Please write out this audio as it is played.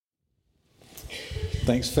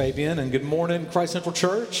Thanks, Fabian, and good morning, Christ Central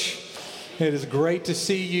Church. It is great to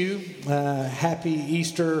see you. Happy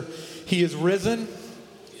Easter. He is risen.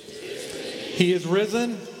 He is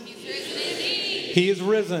risen. He is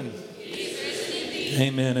risen.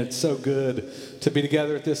 Amen. It's so good to be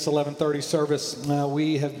together at this 11:30 service.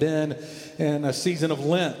 We have been in a season of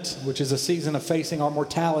Lent, which is a season of facing our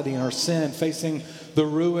mortality and our sin, facing the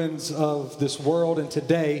ruins of this world. And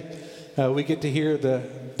today, we get to hear the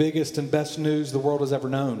biggest and best news the world has ever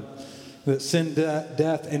known, that sin,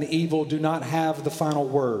 death, and evil do not have the final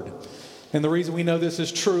word. And the reason we know this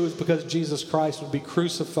is true is because Jesus Christ would be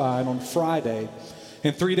crucified on Friday,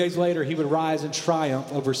 and 3 days later he would rise in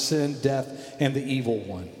triumph over sin, death, and the evil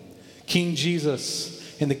one. King Jesus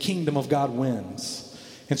and the kingdom of God wins.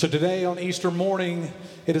 And so today on Easter morning,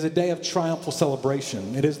 it is a day of triumphal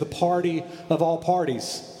celebration. It is the party of all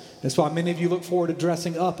parties. That's why many of you look forward to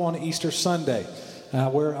dressing up on Easter Sunday. I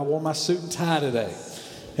wore my suit and tie today.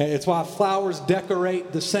 It's why flowers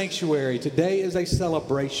decorate the sanctuary. Today is a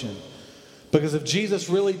celebration. Because if Jesus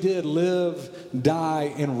really did live,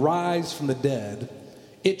 die, and rise from the dead,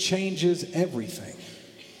 it changes everything.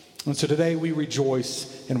 And so today we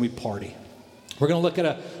rejoice and we party. We're going to look at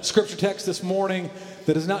a scripture text this morning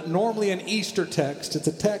that is not normally an Easter text. It's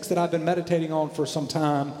a text that I've been meditating on for some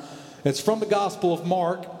time. It's from the Gospel of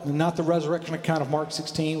Mark, and not the resurrection account of Mark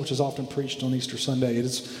 16, which is often preached on Easter Sunday. It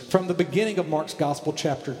is from the beginning of Mark's Gospel,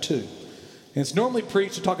 chapter 2. And it's normally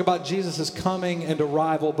preached to talk about Jesus' coming and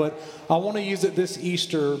arrival, but I want to use it this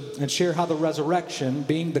Easter and share how the resurrection,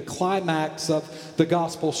 being the climax of the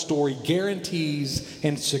Gospel story, guarantees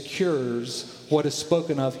and secures what is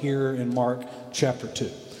spoken of here in Mark chapter 2.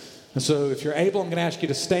 And so if you're able, I'm going to ask you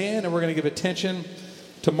to stand, and we're going to give attention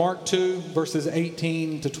to Mark 2, verses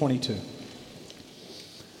 18 to 22.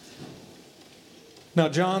 Now,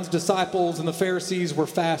 John's disciples and the Pharisees were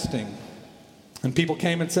fasting. And people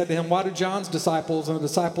came and said to him, "Why do John's disciples and the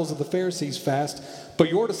disciples of the Pharisees fast,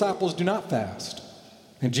 but your disciples do not fast?"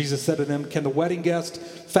 And Jesus said to them, "Can the wedding guests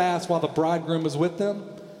fast while the bridegroom is with them?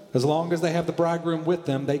 As long as they have the bridegroom with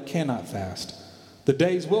them, they cannot fast. The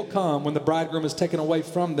days will come when the bridegroom is taken away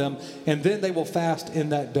from them, and then they will fast in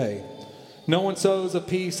that day. No one sews a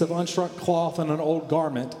piece of unshrunk cloth on an old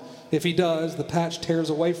garment. If he does, the patch tears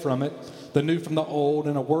away from it, the new from the old,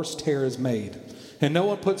 and a worse tear is made. And no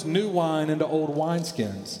one puts new wine into old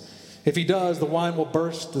wineskins. If he does, the wine will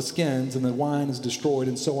burst the skins, and the wine is destroyed,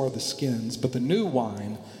 and so are the skins. But the new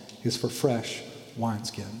wine is for fresh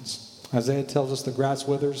wineskins." Isaiah tells us the grass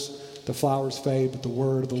withers, the flowers fade, but the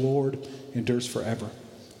word of the Lord endures forever.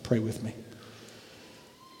 Pray with me.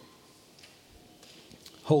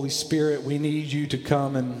 Holy Spirit, we need you to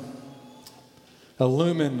come and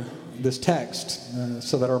illumine this text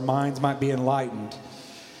so that our minds might be enlightened,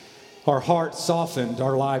 our hearts softened,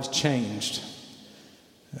 our lives changed.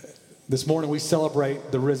 This morning we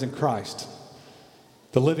celebrate the risen Christ,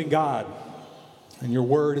 the living God, and your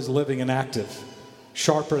word is living and active,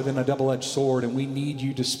 sharper than a double-edged sword, and we need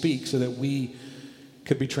you to speak so that we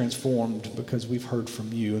could be transformed because we've heard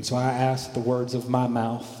from you. And so I ask the words of my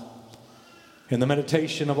mouth and the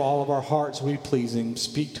meditation of all of our hearts be pleasing.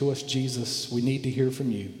 Speak to us, Jesus. We need to hear from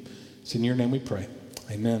you. It's in your name we pray.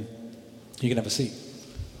 Amen. You can have a seat.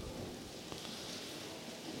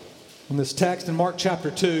 In this text in Mark chapter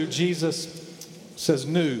 2, Jesus says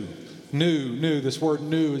new. This word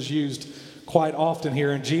new is used quite often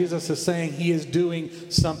here. And Jesus is saying he is doing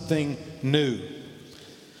something new.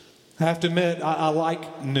 I have to admit, I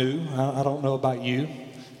like new. I don't know about you.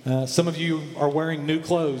 Some of you are wearing new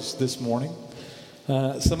clothes this morning.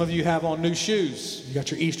 Some of you have on new shoes. You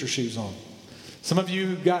got your Easter shoes on. Some of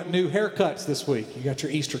you got new haircuts this week. You got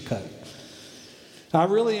your Easter cut. I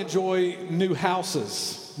really enjoy new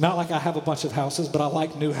houses. Not like I have a bunch of houses, but I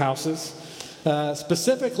like new houses.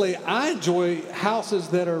 Specifically, I enjoy houses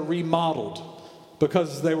that are remodeled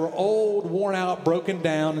because they were old, worn out, broken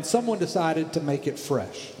down, and someone decided to make it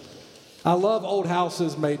fresh. I love old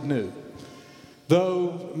houses made new.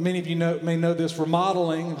 Though many of you may know this,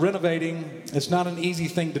 remodeling, renovating, it's not an easy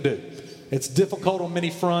thing to do. It's difficult on many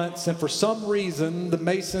fronts, and for some reason, the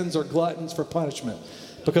Masons are gluttons for punishment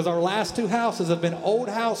because our last two houses have been old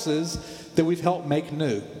houses that we've helped make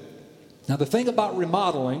new. Now, the thing about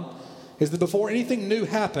remodeling is that before anything new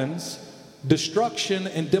happens, destruction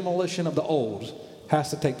and demolition of the old has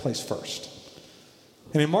to take place first.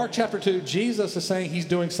 And in Mark chapter 2, Jesus is saying he's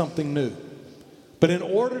doing something new. But in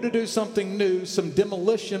order to do something new, some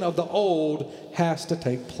demolition of the old has to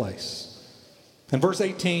take place. In verse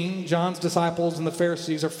 18, John's disciples and the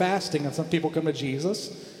Pharisees are fasting, and some people come to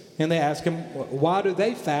Jesus and they ask him, "Why do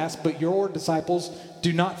they fast, but your disciples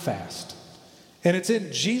do not fast?" And it's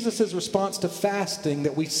in Jesus' response to fasting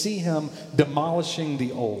that we see him demolishing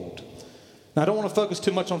the old. Now, I don't want to focus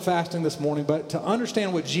too much on fasting this morning, but to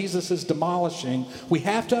understand what Jesus is demolishing, we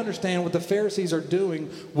have to understand what the Pharisees are doing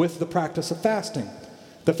with the practice of fasting.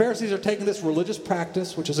 The Pharisees are taking this religious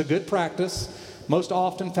practice, which is a good practice. Most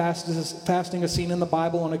often, fasting is seen in the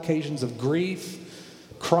Bible on occasions of grief,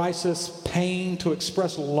 crisis, pain, to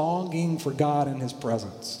express longing for God and his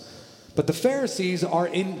presence. But the Pharisees are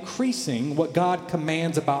increasing what God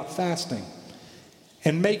commands about fasting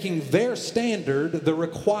and making their standard the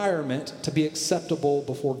requirement to be acceptable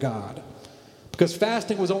before God. Because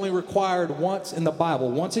fasting was only required once in the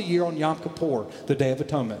Bible, once a year on Yom Kippur, the Day of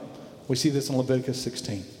Atonement. We see this in Leviticus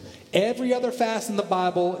 16. Every other fast in the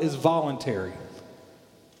Bible is voluntary.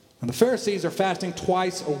 And the Pharisees are fasting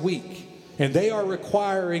twice a week, and they are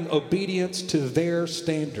requiring obedience to their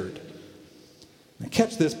standard. Now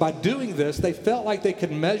catch this, by doing this, they felt like they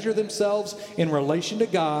could measure themselves in relation to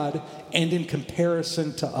God and in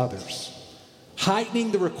comparison to others.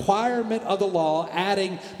 Heightening the requirement of the law,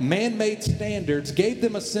 adding man-made standards, gave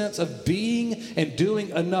them a sense of being and doing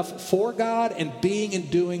enough for God and being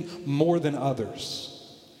and doing more than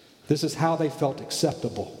others. This is how they felt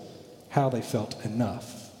acceptable, how they felt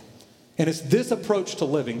enough. And it's this approach to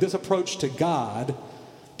living, this approach to God,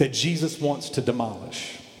 that Jesus wants to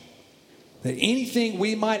demolish. That anything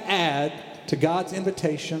we might add to God's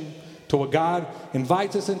invitation, to what God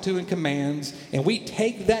invites us into and commands, and we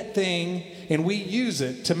take that thing and we use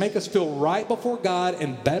it to make us feel right before God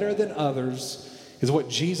and better than others, is what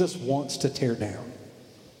Jesus wants to tear down.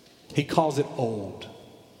 He calls it old,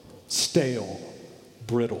 stale,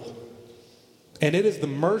 brittle. And it is the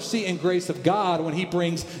mercy and grace of God when he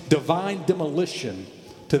brings divine demolition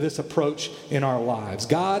to this approach in our lives.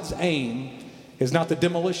 God's aim is not the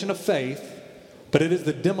demolition of faith, but it is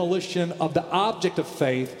the demolition of the object of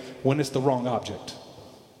faith when it's the wrong object.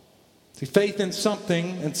 See, faith in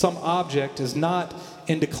something and some object is not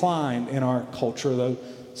in decline in our culture, though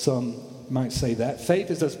some might say that. Faith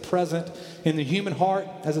is as present in the human heart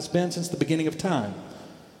as it's been since the beginning of time.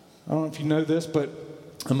 I don't know if you know this, but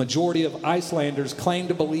a majority of Icelanders claim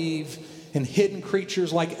to believe in hidden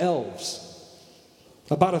creatures like elves.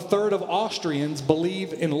 About a third of Austrians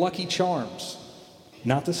believe in Lucky Charms.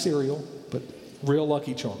 Not the cereal, but real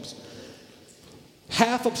Lucky Charms.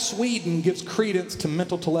 Half of Sweden gives credence to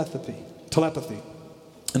mental telepathy.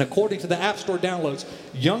 And according to the App Store downloads,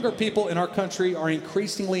 younger people in our country are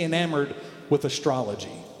increasingly enamored with astrology.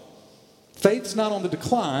 Faith's not on the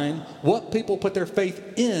decline. What people put their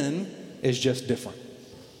faith in is just different.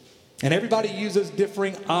 And everybody uses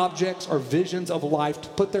differing objects or visions of life to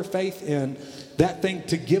put their faith in, that thing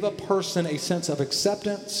to give a person a sense of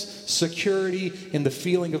acceptance, security, and the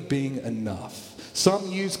feeling of being enough. Some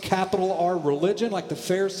use capital R religion like the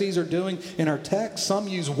Pharisees are doing in our text. Some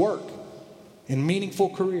use work and meaningful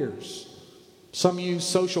careers. Some use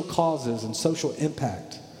social causes and social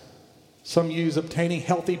impact. Some use obtaining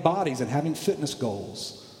healthy bodies and having fitness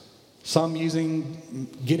goals. Some using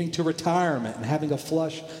getting to retirement and having a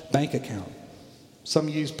flush bank account. Some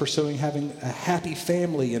use pursuing having a happy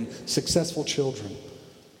family and successful children.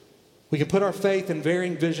 We can put our faith in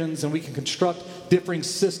varying visions, and we can construct differing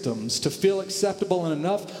systems to feel acceptable and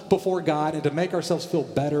enough before God and to make ourselves feel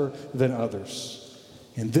better than others.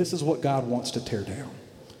 And this is what God wants to tear down.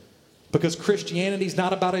 Because Christianity is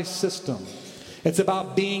not about a system. It's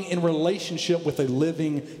about being in relationship with a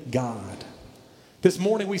living God. This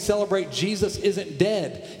morning we celebrate Jesus isn't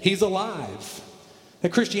dead. He's alive.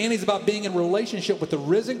 And Christianity is about being in relationship with the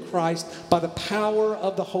risen Christ by the power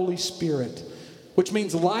of the Holy Spirit, which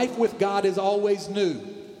means life with God is always new.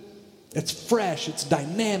 It's fresh, it's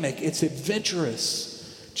dynamic, it's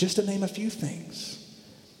adventurous, just to name a few things.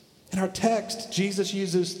 In our text, Jesus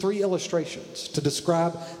uses 3 illustrations to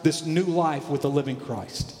describe this new life with the living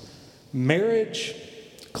Christ: marriage,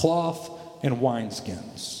 cloth, and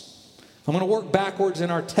wineskins. I'm going to work backwards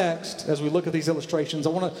in our text as we look at these illustrations.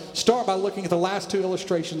 I want to start by looking at the last 2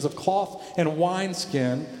 illustrations of cloth and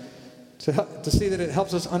wineskin to see that it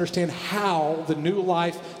helps us understand how the new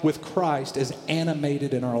life with Christ is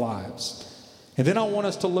animated in our lives. And then I want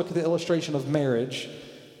us to look at the illustration of marriage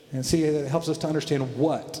and see that it helps us to understand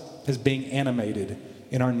what is being animated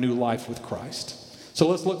in our new life with Christ. So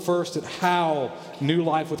let's look first at how new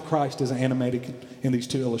life with Christ is animated in these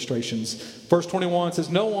 2 illustrations. Verse 21 says,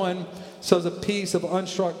 "No one sews a piece of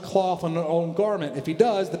unstruck cloth on an old garment. If he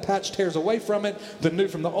does, the patch tears away from it, the new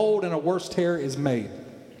from the old, and a worse tear is made."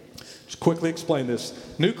 Just quickly explain this.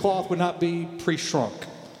 New cloth would not be pre-shrunk.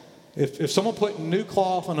 If someone put new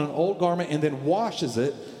cloth on an old garment and then washes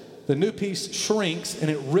it, the new piece shrinks and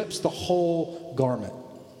it rips the whole garment.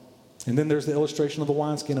 And then there's the illustration of the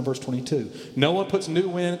wineskin in verse 22. No one puts new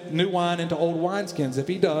wine into old wineskins. If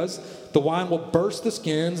he does, the wine will burst the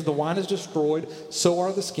skins. The wine is destroyed. So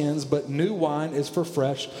are the skins. But new wine is for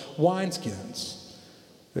fresh wineskins.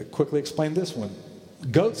 Quickly explain this one.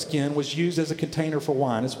 Goat skin was used as a container for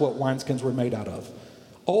wine. It's what wineskins were made out of.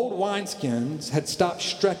 Old wineskins had stopped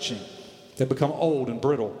stretching. They'd become old and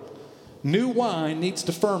brittle. New wine needs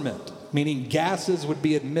to ferment, meaning gases would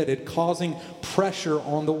be emitted, causing pressure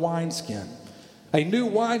on the wineskin. A new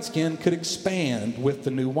wineskin could expand with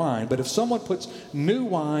the new wine, but if someone puts new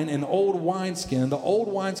wine in old wineskin, the old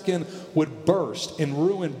wineskin would burst and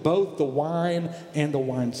ruin both the wine and the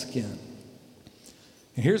wineskin.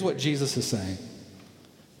 And here's what Jesus is saying.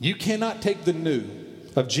 You cannot take the new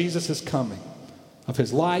of Jesus' coming, of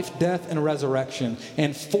his life, death, and resurrection,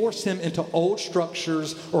 and force him into old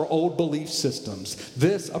structures or old belief systems.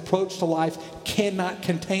 This approach to life cannot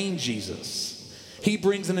contain Jesus. He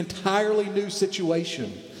brings an entirely new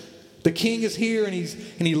situation. The King is here, and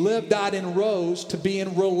he lived, died, and rose to be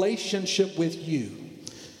in relationship with you.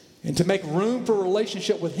 And to make room for a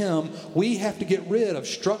relationship with him, we have to get rid of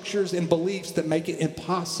structures and beliefs that make it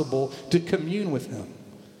impossible to commune with him.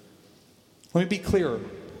 Let me be clearer.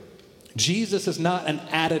 Jesus is not an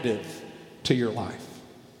additive to your life.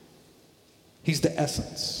 He's the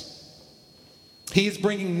essence. He's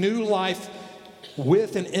bringing new life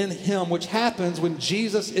with and in him, which happens when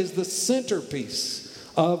Jesus is the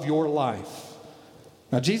centerpiece of your life.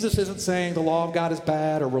 Now, Jesus isn't saying the law of God is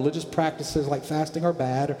bad or religious practices like fasting are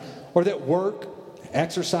bad or that work,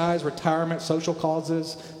 exercise, retirement, social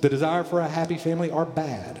causes, the desire for a happy family are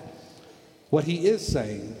bad. What he is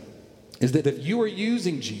saying is that if you are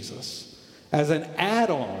using Jesus as an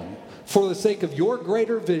add-on for the sake of your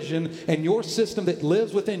greater vision and your system that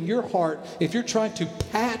lives within your heart, if you're trying to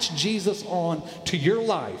patch Jesus on to your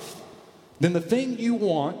life, then the thing you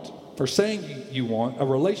want, or saying you want, a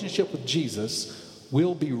relationship with Jesus,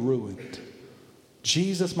 will be ruined.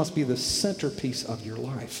 Jesus must be the centerpiece of your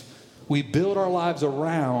life. We build our lives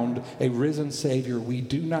around a risen Savior. We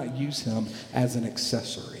do not use him as an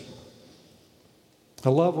accessory. I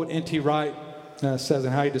love what N.T. Wright says and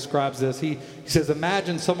how he describes this. He says,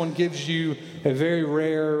 imagine someone gives you a very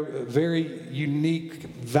rare, very unique,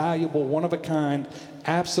 valuable, one-of-a-kind,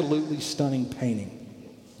 absolutely stunning painting.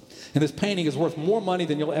 And this painting is worth more money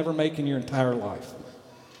than you'll ever make in your entire life.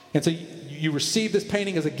 And so you receive this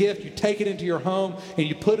painting as a gift, you take it into your home, and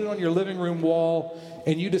you put it on your living room wall,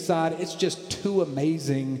 and you decide it's just too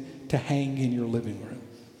amazing to hang in your living room.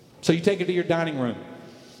 So you take it to your dining room.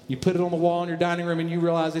 You put it on the wall in your dining room, and you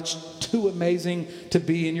realize it's too amazing to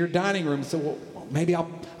be in your dining room. So, well, maybe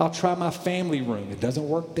I'll try my family room. It doesn't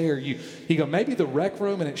work there. You go, maybe the rec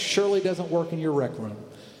room, and it surely doesn't work in your rec room.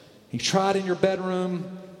 You try it in your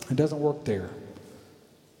bedroom. It doesn't work there.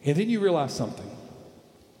 And then you realize something.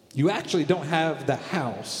 You actually don't have the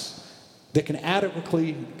house that can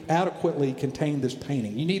adequately contain this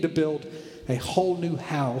painting. You need to build a whole new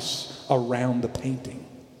house around the painting.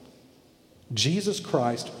 Jesus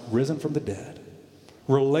Christ, risen from the dead.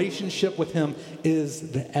 Relationship with him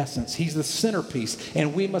is the essence. He's the centerpiece,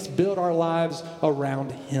 and we must build our lives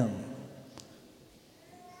around him.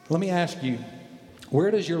 Let me ask you,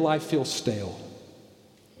 where does your life feel stale?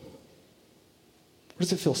 Where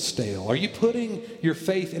does it feel stale? Are you putting your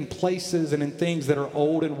faith in places and in things that are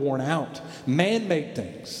old and worn out, man-made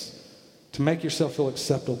things, to make yourself feel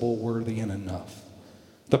acceptable, worthy, and enough?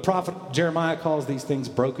 The prophet Jeremiah calls these things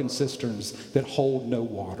broken cisterns that hold no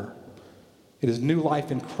water. It is new life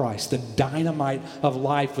in Christ, the dynamite of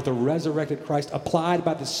life with the resurrected Christ applied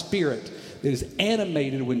by the Spirit that is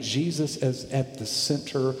animated when Jesus is at the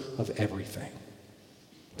center of everything.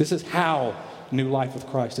 This is how new life with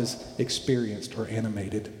Christ is experienced or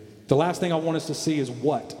animated. The last thing I want us to see is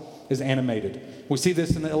what is animated. We see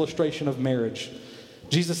this in the illustration of marriage.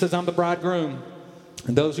 Jesus says, I'm the bridegroom,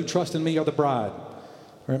 and those who trust in me are the bride.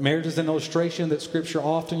 Marriage is an illustration that Scripture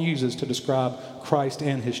often uses to describe Christ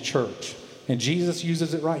and his church. And Jesus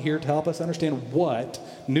uses it right here to help us understand what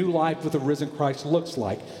new life with the risen Christ looks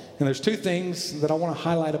like. And there's two things that I want to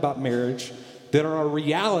highlight about marriage that are a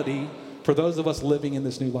reality for those of us living in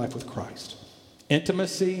this new life with Christ.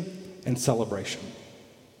 Intimacy and celebration.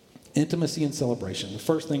 Intimacy and celebration. The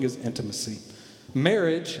first thing is intimacy.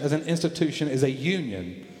 Marriage as an institution is a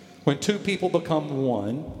union when two people become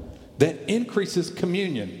one that increases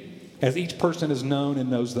communion as each person is known and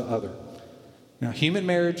knows the other. Now, human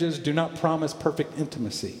marriages do not promise perfect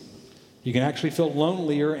intimacy. You can actually feel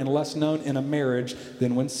lonelier and less known in a marriage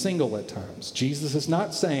than when single at times. Jesus is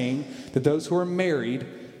not saying that those who are married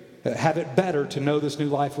have it better to know this new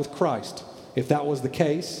life with Christ. If that was the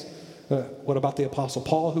case, What about the Apostle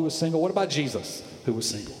Paul, who was single? What about Jesus, who was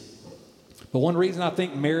single? But one reason I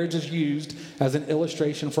think marriage is used as an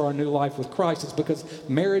illustration for our new life with Christ is because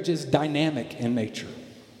marriage is dynamic in nature.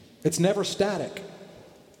 It's never static.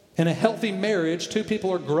 In a healthy marriage, two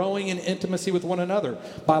people are growing in intimacy with one another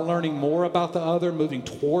by learning more about the other, moving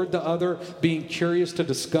toward the other, being curious to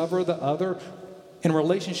discover the other. And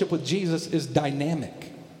relationship with Jesus is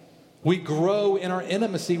dynamic. We grow in our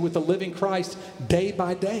intimacy with the living Christ day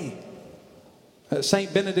by day.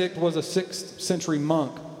 Saint Benedict was a 6th century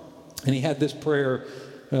monk, and he had this prayer,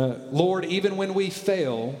 Lord, even when we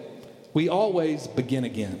fail, we always begin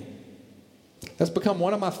again. That's become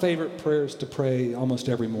one of my favorite prayers to pray almost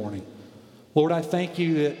every morning. Lord, I thank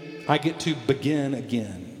you that I get to begin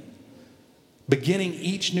again. Beginning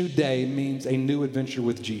each new day means a new adventure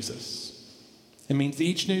with Jesus. It means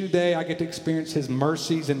each new day I get to experience his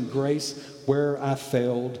mercies and grace where I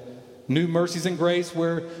failed. New mercies and grace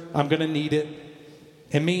where I'm going to need it.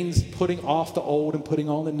 It means putting off the old and putting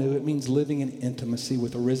on the new. It means living in intimacy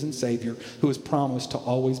with a risen Savior who has promised to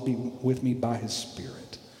always be with me by his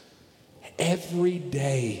Spirit. Every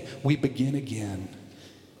day we begin again.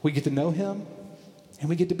 We get to know him and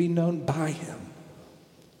we get to be known by him.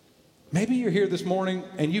 Maybe you're here this morning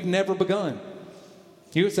and you've never begun.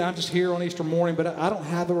 You would say, I'm just here on Easter morning, but I don't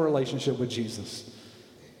have a relationship with Jesus.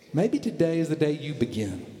 Maybe today is the day you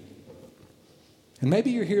begin. And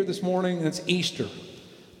maybe you're here this morning and it's Easter,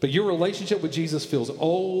 but your relationship with Jesus feels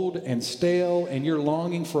old and stale and you're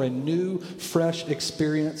longing for a new, fresh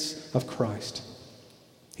experience of Christ.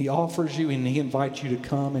 He offers you and he invites you to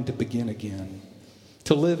come and to begin again,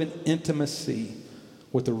 to live in intimacy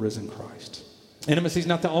with the risen Christ. Intimacy is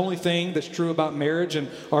not the only thing that's true about marriage and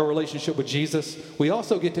our relationship with Jesus. We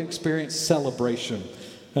also get to experience celebration.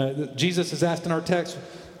 Jesus is asked in our text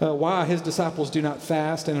why his disciples do not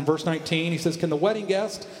fast. And in verse 19, he says, can the wedding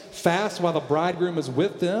guests fast while the bridegroom is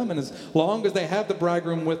with them? And as long as they have the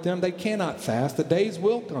bridegroom with them, they cannot fast. The days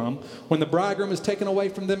will come when the bridegroom is taken away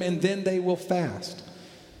from them, and then they will fast.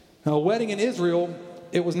 Now, a wedding in Israel,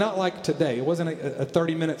 it was not like today. It wasn't a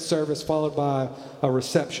 30-minute service followed by a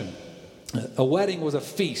reception. A wedding was a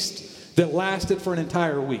feast that lasted for an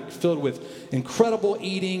entire week, filled with incredible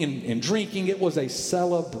eating and drinking. It was a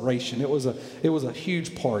celebration. It was a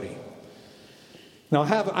huge party. Now, I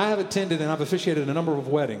have attended and I've officiated a number of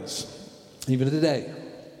weddings, even today,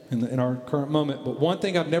 in our current moment. But one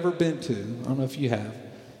thing I've never been to, I don't know if you have,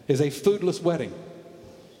 is a foodless wedding.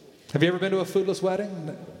 Have you ever been to a foodless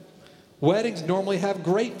wedding? Weddings normally have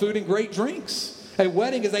great food and great drinks. A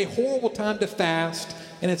wedding is a horrible time to fast,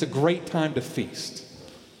 and it's a great time to feast.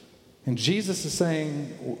 And Jesus is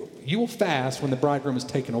saying, you will fast when the bridegroom is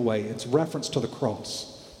taken away. It's reference to the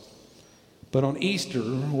cross. But on Easter,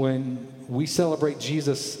 when we celebrate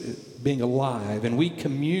Jesus being alive and we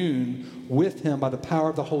commune with him by the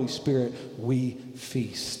power of the Holy Spirit, we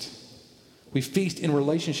feast. We feast in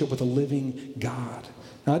relationship with a living God.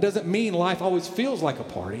 Now, it doesn't mean life always feels like a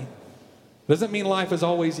party. It doesn't mean life is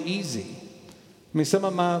always easy. I mean, some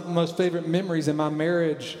of my most favorite memories in my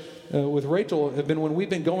marriage with Rachel have been when we've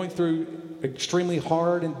been going through extremely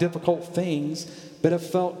hard and difficult things, but have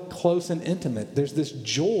felt close and intimate. There's this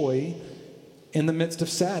joy in the midst of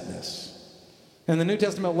sadness. In the New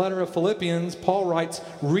Testament letter of Philippians, Paul writes,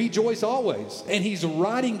 rejoice always. And he's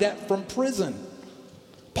writing that from prison.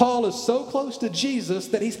 Paul is so close to Jesus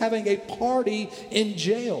that he's having a party in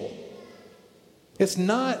jail. It's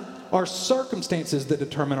not our circumstances that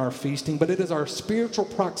determine our feasting, but it is our spiritual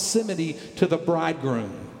proximity to the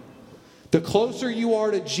bridegroom. The closer you are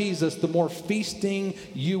to Jesus, the more feasting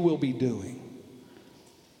you will be doing.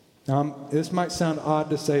 Now, this might sound odd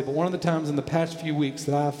to say, but one of the times in the past few weeks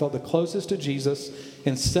that I felt the closest to Jesus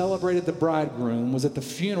and celebrated the bridegroom was at the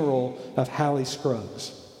funeral of Hallie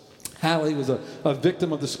Scruggs. Hallie was a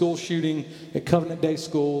victim of the school shooting at Covenant Day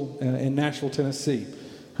School in Nashville, Tennessee.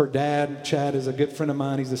 Her dad, Chad, is a good friend of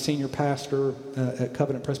mine. He's the senior pastor at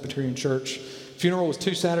Covenant Presbyterian Church. Funeral was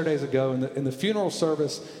 2 Saturdays ago. In the funeral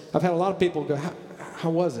service, I've had a lot of people go, how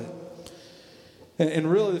was it? And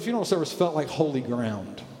really, the funeral service felt like holy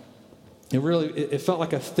ground. It felt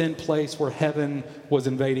like a thin place where heaven was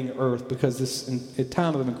invading earth, because this a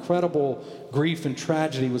time of incredible grief and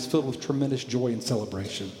tragedy was filled with tremendous joy and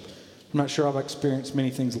celebration. I'm not sure I've experienced many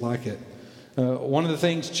things like it. One of the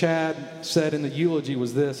things Chad said in the eulogy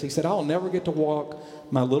was this. He said, I'll never get to walk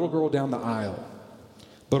my little girl down the aisle.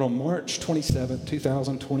 But on March 27,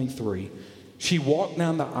 2023, she walked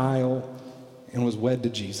down the aisle and was wed to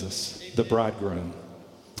Jesus, the bridegroom.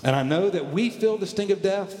 And I know that we feel the sting of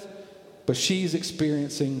death, but she's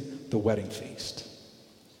experiencing the wedding feast.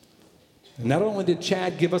 Not only did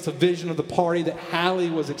Chad give us a vision of the party that Hallie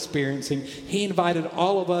was experiencing, he invited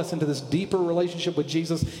all of us into this deeper relationship with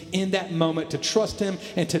Jesus in that moment to trust him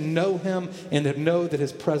and to know him and to know that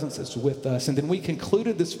his presence is with us. And then we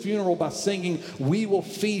concluded this funeral by singing, "We will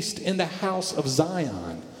feast in the house of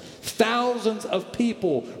Zion." Thousands of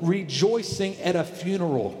people rejoicing at a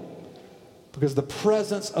funeral because the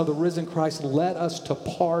presence of the risen Christ led us to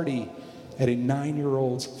party at a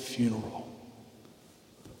 9-year-old's funeral.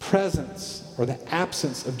 Presence or the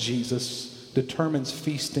absence of Jesus determines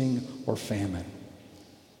feasting or famine.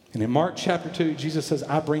 And in Mark chapter 2, Jesus says,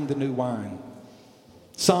 "I bring the new wine."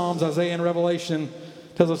 Psalms, Isaiah, and Revelation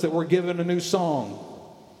tells us that we're given a new song.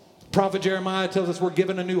 Prophet Jeremiah tells us we're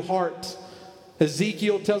given a new heart.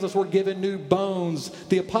 Ezekiel tells us we're given new bones.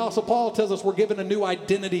 The Apostle Paul tells us we're given a new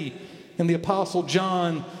identity. And the Apostle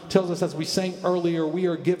John tells us, as we sang earlier, we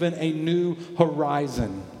are given a new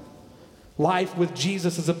horizon. Life with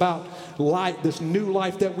Jesus is about life, this new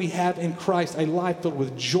life that we have in Christ, a life filled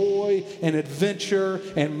with joy and adventure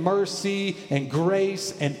and mercy and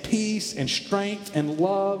grace and peace and strength and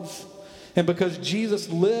love. And because Jesus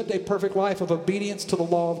lived a perfect life of obedience to the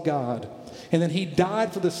law of God, and then he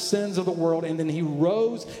died for the sins of the world, and then he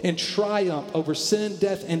rose in triumph over sin,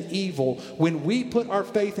 death, and evil. When we put our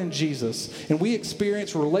faith in Jesus and we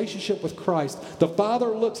experience a relationship with Christ, the Father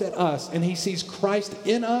looks at us and he sees Christ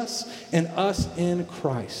in us and us in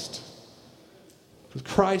Christ.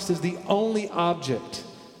 Christ is the only object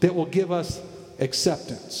that will give us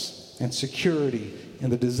acceptance and security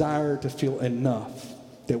and the desire to feel enough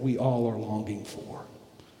that we all are longing for.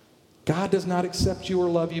 God does not accept you or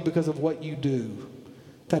love you because of what you do.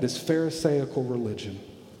 That is Pharisaical religion.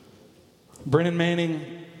 Brennan Manning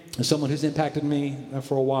is someone who's impacted me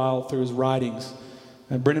for a while through his writings.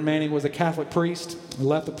 Brennan Manning was a Catholic priest,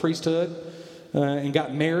 left the priesthood and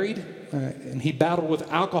got married, and he battled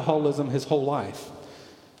with alcoholism his whole life.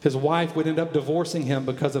 His wife would end up divorcing him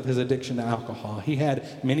because of his addiction to alcohol. He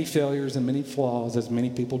had many failures and many flaws, as many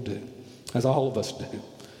people do, as all of us do.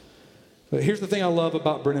 But here's the thing I love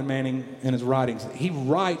about Brennan Manning and his writings. He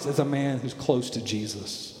writes as a man who's close to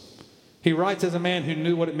Jesus. He writes as a man who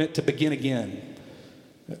knew what it meant to begin again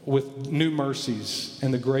with new mercies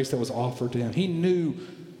and the grace that was offered to him. He knew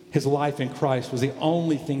his life in Christ was the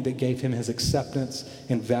only thing that gave him his acceptance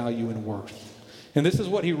and value and worth. And this is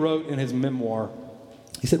what he wrote in his memoir.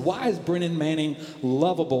 He said, "Why is Brennan Manning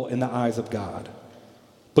lovable in the eyes of God?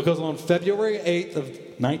 Because on February 8th of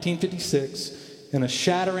 1956, in a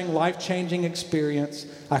shattering, life-changing experience,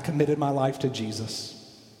 I committed my life to Jesus.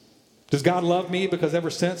 Does God love me because ever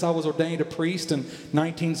since I was ordained a priest in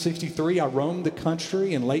 1963, I roamed the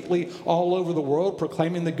country and lately all over the world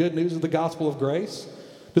proclaiming the good news of the gospel of grace?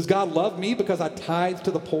 Does God love me because I tithe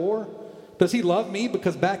to the poor? Does he love me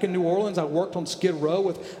because back in New Orleans I worked on Skid Row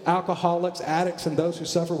with alcoholics, addicts, and those who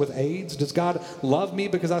suffer with AIDS? Does God love me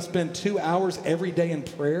because I spend 2 hours every day in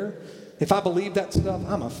prayer? If I believe that stuff,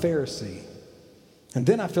 I'm a Pharisee. And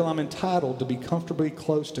then I feel I'm entitled to be comfortably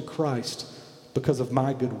close to Christ because of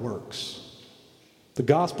my good works. The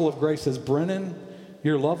gospel of grace says, Brennan,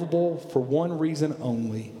 you're lovable for one reason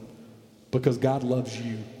only, because God loves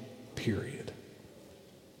you, period.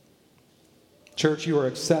 Church, you are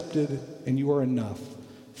accepted and you are enough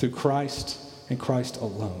through Christ and Christ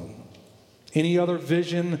alone. Any other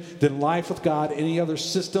vision than life with God, any other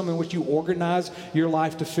system in which you organize your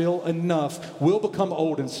life to feel enough will become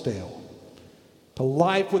old and stale. The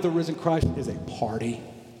life with the risen Christ is a party.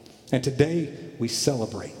 And today we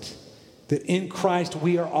celebrate that in Christ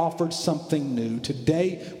we are offered something new.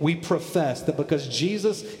 Today we profess that because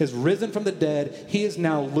Jesus is risen from the dead, he is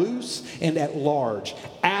now loose and at large,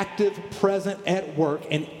 active, present, at work,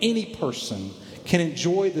 and any person can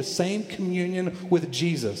enjoy the same communion with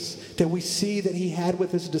Jesus that we see that he had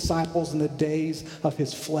with his disciples in the days of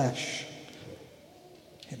his flesh.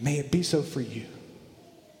 And may it be so for you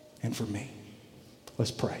and for me. Let's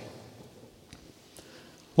pray.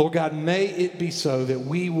 Lord God, may it be so that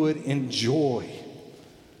we would enjoy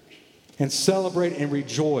and celebrate and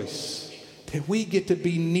rejoice that we get to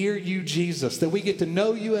be near you, Jesus, that we get to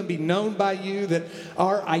know you and be known by you, that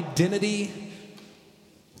our identity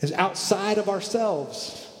is outside of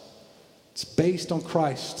ourselves. It's based on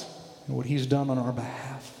Christ and what he's done on our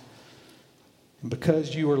behalf. And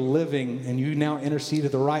because you are living and you now intercede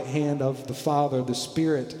at the right hand of the Father, the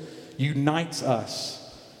Spirit unites us,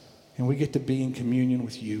 and we get to be in communion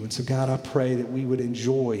with you. And so, God, I pray that we would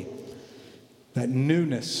enjoy that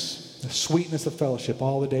newness, the sweetness of fellowship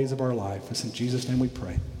all the days of our life. It's in Jesus' name we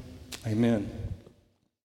pray. Amen.